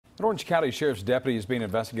An Orange County Sheriff's deputy is being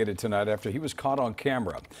investigated tonight after he was caught on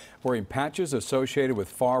camera wearing patches associated with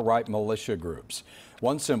far-right militia groups.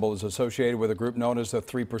 One symbol is associated with a group known as the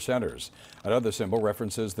Three Percenters. Another symbol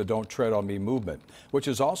references the Don't Tread on Me movement, which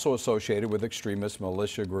is also associated with extremist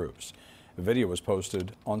militia groups. The video was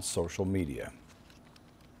posted on social media.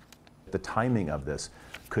 The timing of this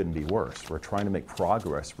couldn't be worse. We're trying to make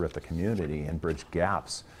progress with the community and bridge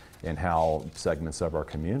gaps in how segments of our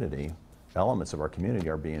community, elements of our community,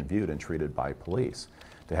 are being viewed and treated by police.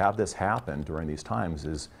 To have this happen during these times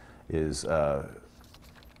is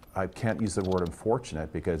I can't use the word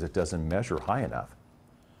unfortunate because it doesn't measure high enough.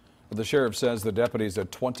 The sheriff says the deputy is a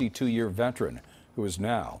 22-year veteran who is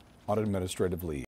now on administrative leave.